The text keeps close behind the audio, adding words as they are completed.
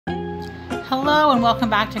Hello and welcome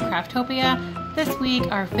back to Craftopia. This week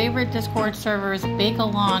our favorite Discord server's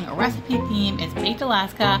Bakealong recipe theme is Baked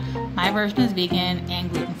Alaska. My version is vegan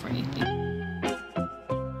and gluten-free.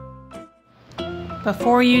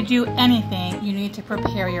 Before you do anything, you need to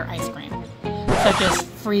prepare your ice cream. So just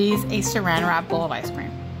freeze a saran wrap bowl of ice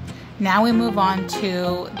cream. Now we move on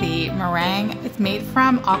to the meringue. It's made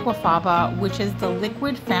from Aquafaba, which is the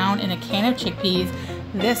liquid found in a can of chickpeas.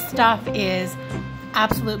 This stuff is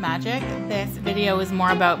absolute magic. This video is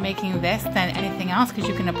more about making this than anything else because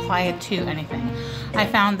you can apply it to anything. I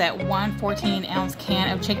found that one 14-ounce can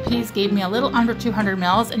of chickpeas gave me a little under 200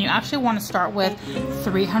 mils, and you actually want to start with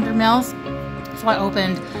 300 mils. So I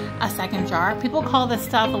opened a second jar. People call this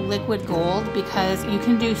stuff liquid gold because you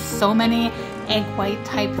can do so many egg white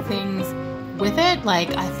type things with it.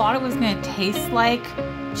 Like, I thought it was going to taste like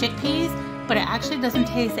chickpeas, but it actually doesn't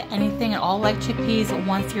taste anything at all like chickpeas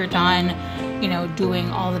once you're done, you know, doing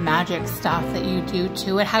all the magic stuff that you do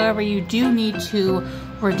to it. However, you do need to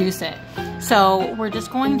reduce it. So we're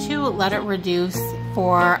just going to let it reduce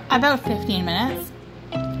for about 15 minutes.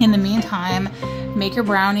 In the meantime, make your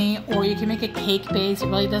brownie, or you can make a cake base. It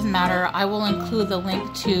really doesn't matter. I will include the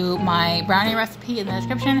link to my brownie recipe in the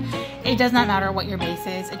description. It does not matter what your base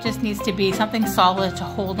is. It just needs to be something solid to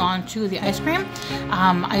hold on to the ice cream.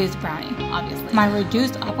 I used brownie, obviously. My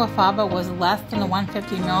reduced Aquafaba was less than the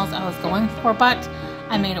 150 mils I was going for, but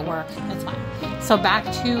I made it work. It's fine. So back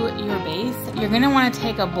to your base. You're going to want to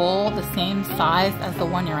take a bowl the same size as the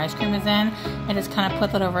one your ice cream is in and just kind of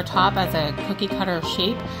put that over top as a cookie cutter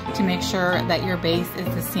shape to make sure that your base is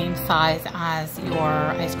the same size as your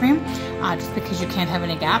ice cream. Just because you can't have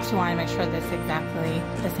any gaps, you want to make sure that it's exactly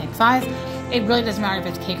the same size. It really doesn't matter if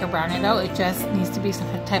it's cake or brownie though. It just needs to be some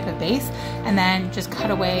type of base, and then just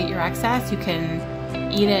cut away your excess. You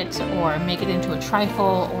can eat it or make it into a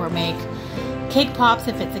trifle or make cake pops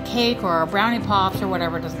if it's a cake, or brownie pops or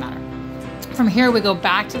whatever, it doesn't matter. From here we go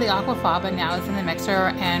back to the Aquafaba. Now it's in the mixer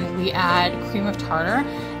and we add cream of tartar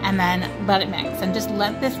and then let it mix, and just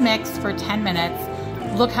let this mix for 10 minutes.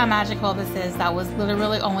 Look how magical this is. That was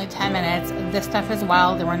literally only 10 minutes. This stuff is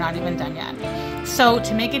wild and we're not even done yet. So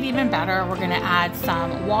to make it even better, we're gonna add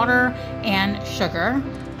some water and sugar,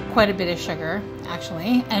 quite a bit of sugar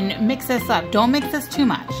actually, and mix this up. Don't mix this too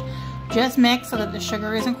much. Just mix so that the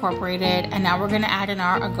sugar is incorporated, and now we're going to add in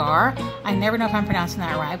our agar. I never know if I'm pronouncing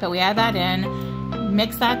that right, but we add that in.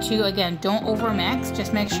 Mix that too. Again, don't over mix.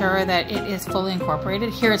 Just make sure that it is fully incorporated.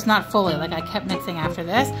 Here it's not fully, like I kept mixing after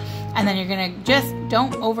this. And then you're going to just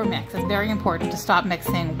don't over mix. It's very important to stop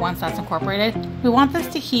mixing once that's incorporated. We want this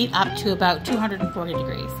to heat up to about 240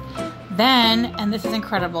 degrees. Then, and this is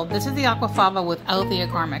incredible, this is the Aquafaba without the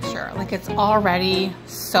agar mixture. Like, it's already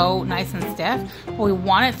so nice and stiff, but we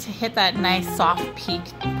want it to hit that nice soft peak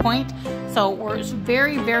point. So we're just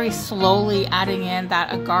very, very slowly adding in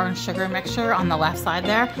that agar and sugar mixture on the left side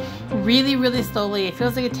there. Really, really slowly. It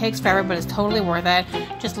feels like it takes forever, but it's totally worth it.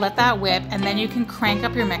 Just let that whip, and then you can crank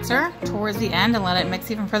up your mixer towards the end and let it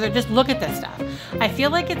mix even further. Just look at this stuff. I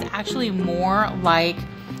feel like it's actually more like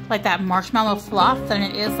that marshmallow fluff than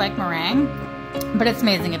it is like meringue, but it's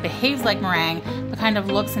amazing. It behaves like meringue, but kind of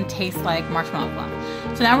looks and tastes like marshmallow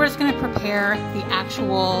fluff. So now we're just gonna prepare the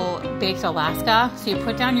actual Baked Alaska. So you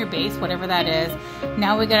put down your base, whatever that is.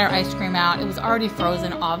 Now we get our ice cream out. It was already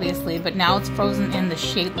frozen, obviously, but now it's frozen in the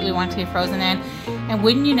shape that we want it to be frozen in. And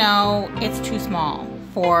wouldn't you know, it's too small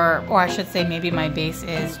for, or I should say maybe my base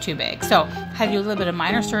is too big. So I had to do a little bit of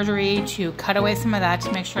minor surgery to cut away some of that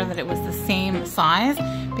to make sure that it was the same size,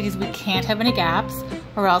 because we can't have any gaps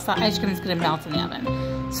or else the ice cream is gonna melt in the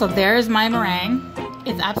oven. So there's my meringue.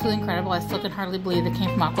 It's absolutely incredible. I still can hardly believe it came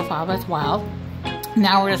from Aquafaba. It's wild.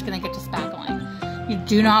 Now we're just gonna get to spackling. You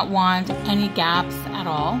do not want any gaps at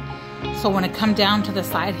all. So when it comes down to the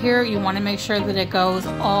side here, you want to make sure that it goes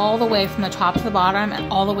all the way from the top to the bottom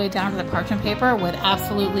and all the way down to the parchment paper with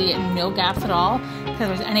absolutely no gaps at all, because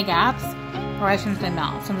if there's any gaps, our ice cream's gonna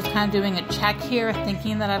melt. So I'm just kind of doing a check here,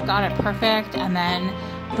 thinking that I've got it perfect, and then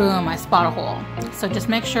boom, I spot a hole. So just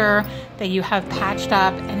make sure that you have patched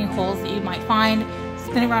up any holes that you might find.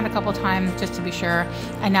 Spin it around a couple times just to be sure.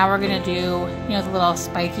 And now we're gonna do, you know, the little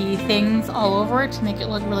spiky things all over it to make it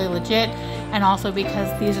look really legit. And also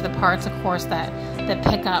because these are the parts, of course, that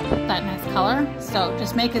pick up that nice color. So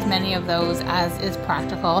just make as many of those as is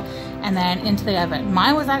practical, and then into the oven.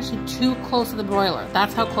 Mine was actually too close to the broiler.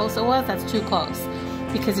 That's how close it was. That's too close.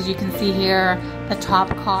 Because as you can see here, the top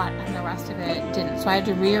caught and the rest of it didn't. So I had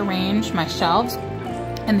to rearrange my shelves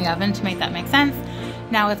in the oven to make that make sense.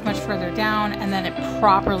 Now it's much further down, and then it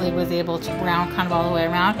properly was able to brown kind of all the way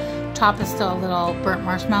around. Top is still a little burnt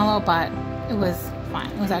marshmallow, but it was fine.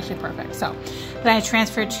 It was actually perfect. So Then I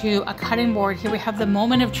transferred to a cutting board. Here we have the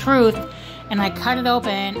moment of truth, and I cut it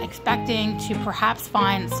open expecting to perhaps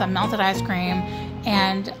find some melted ice cream,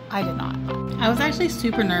 and I did not. I was actually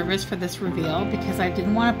super nervous for this reveal because I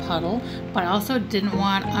didn't want a puddle, but I also didn't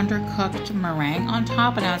want undercooked meringue on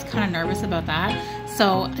top, and I was kind of nervous about that.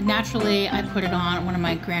 So naturally, I put it on one of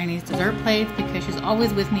my granny's dessert plates because she's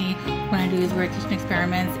always with me when I do these weird kitchen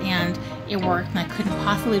experiments, and it worked, and I couldn't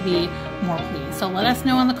possibly be more pleased. So let us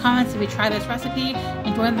know in the comments if you try this recipe,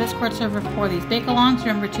 and join the Discord server for these Bakealongs.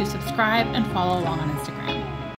 Remember to subscribe and follow along on Instagram.